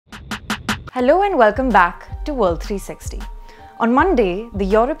Hello and welcome back to World 360. On Monday, the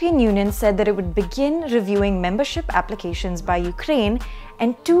European Union said that it would begin reviewing membership applications by Ukraine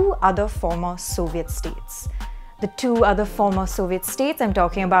and two other former Soviet states. The two other former Soviet states I'm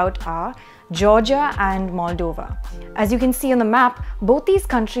talking about are Georgia and Moldova. As you can see on the map, both these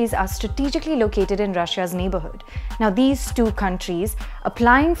countries are strategically located in Russia's neighborhood. Now, these two countries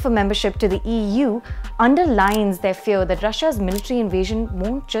applying for membership to the EU underlines their fear that Russia's military invasion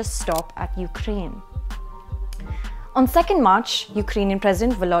won't just stop at Ukraine. On 2nd March, Ukrainian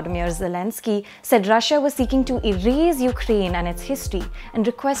President Volodymyr Zelensky said Russia was seeking to erase Ukraine and its history and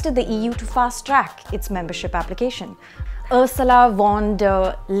requested the EU to fast-track its membership application. Ursula von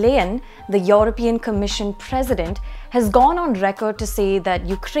der Leyen, the European Commission President, has gone on record to say that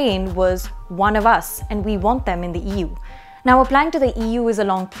Ukraine was one of us and we want them in the EU. Now, applying to the EU is a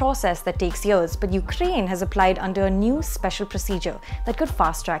long process that takes years, but Ukraine has applied under a new special procedure that could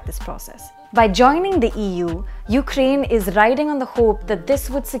fast-track this process. By joining the EU, Ukraine is riding on the hope that this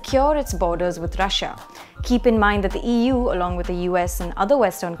would secure its borders with Russia. Keep in mind that the EU, along with the US and other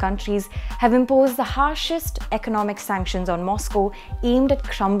Western countries, have imposed the harshest economic sanctions on Moscow aimed at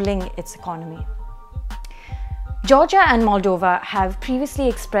crumbling its economy. Georgia and Moldova have previously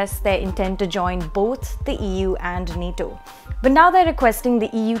expressed their intent to join both the EU and NATO, but now they're requesting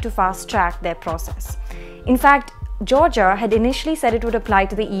the EU to fast-track their process. In fact, Georgia had initially said it would apply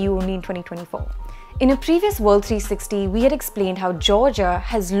to the EU only in 2024. In a previous World 360, we had explained how Georgia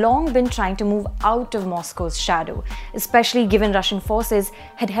has long been trying to move out of Moscow's shadow, especially given Russian forces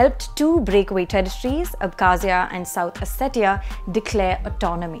had helped two breakaway territories, Abkhazia and South Ossetia, declare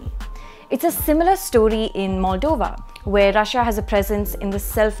autonomy. It's a similar story in Moldova, where Russia has a presence in the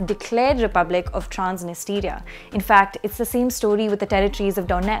self-declared Republic of Transnistria. In fact, it's the same story with the territories of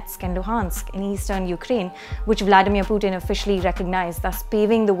Donetsk and Luhansk in eastern Ukraine, which Vladimir Putin officially recognized, thus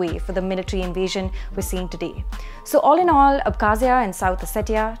paving the way for the military invasion we're seeing today. So all in all, Abkhazia and South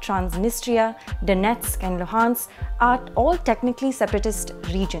Ossetia, Transnistria, Donetsk and Luhansk are all technically separatist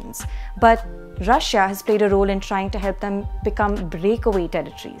regions, but Russia has played a role in trying to help them become breakaway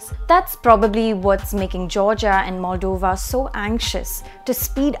territories. That's probably what's making Georgia and Moldova so anxious to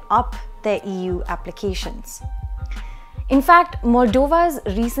speed up their EU applications. In fact, Moldova's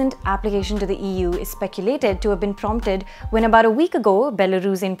recent application to the EU is speculated to have been prompted when about a week ago,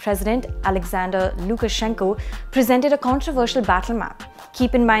 Belarusian President Alexander Lukashenko presented a controversial battle map.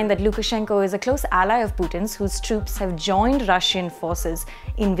 Keep in mind that Lukashenko is a close ally of Putin's, whose troops have joined Russian forces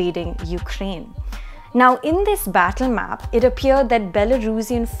invading Ukraine. Now, in this battle map, it appeared that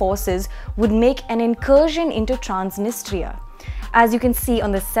Belarusian forces would make an incursion into Transnistria. As you can see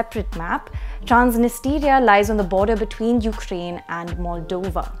on the separate map, Transnistria lies on the border between Ukraine and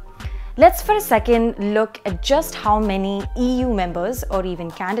Moldova. Let's for a second look at just how many EU members or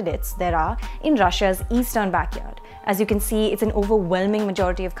even candidates there are in Russia's eastern backyard. As you can see, it's an overwhelming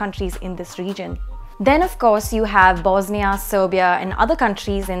majority of countries in this region. Then, of course, you have Bosnia, Serbia, and other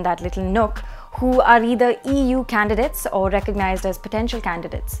countries in that little nook who are either EU candidates or recognized as potential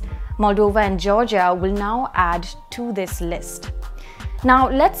candidates. Moldova and Georgia will now add to this list. Now,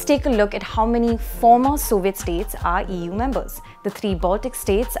 let's take a look at how many former Soviet states are EU members. The three Baltic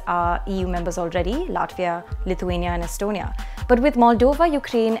states are EU members already: Latvia, Lithuania, and Estonia. But with Moldova,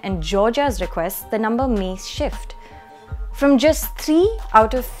 Ukraine, and Georgia's requests, the number may shift. From just 3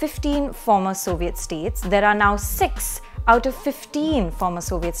 out of 15 former Soviet states, there are now 6 out of 15 former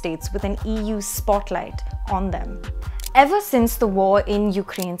Soviet states with an EU spotlight on them. Ever since the war in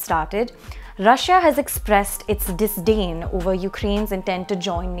Ukraine started, Russia has expressed its disdain over Ukraine's intent to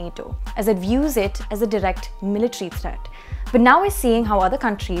join NATO, as it views it as a direct military threat. But now we're seeing how other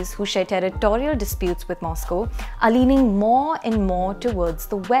countries who share territorial disputes with Moscow are leaning more and more towards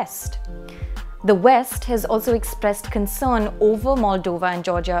the West. The West has also expressed concern over Moldova and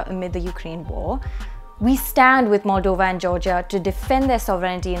Georgia amid the Ukraine war. We stand with Moldova and Georgia to defend their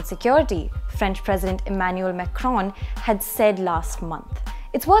sovereignty and security, French President Emmanuel Macron had said last month.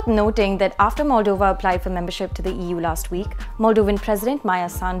 It's worth noting that after Moldova applied for membership to the EU last week, Moldovan President Maia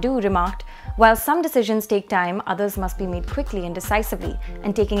Sandu remarked, "While some decisions take time, others must be made quickly and decisively,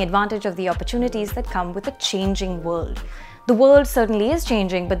 and taking advantage of the opportunities that come with a changing world." The world certainly is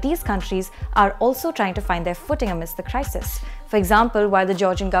changing, but these countries are also trying to find their footing amidst the crisis. For example, while the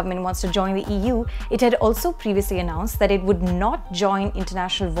Georgian government wants to join the EU, it had also previously announced that it would not join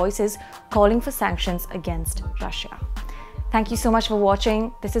international voices calling for sanctions against Russia. Thank you so much for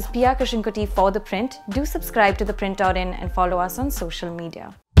watching. This is Pia Krishnakoti for ThePrint. Do subscribe to ThePrint.in and follow us on social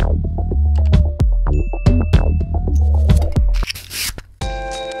media.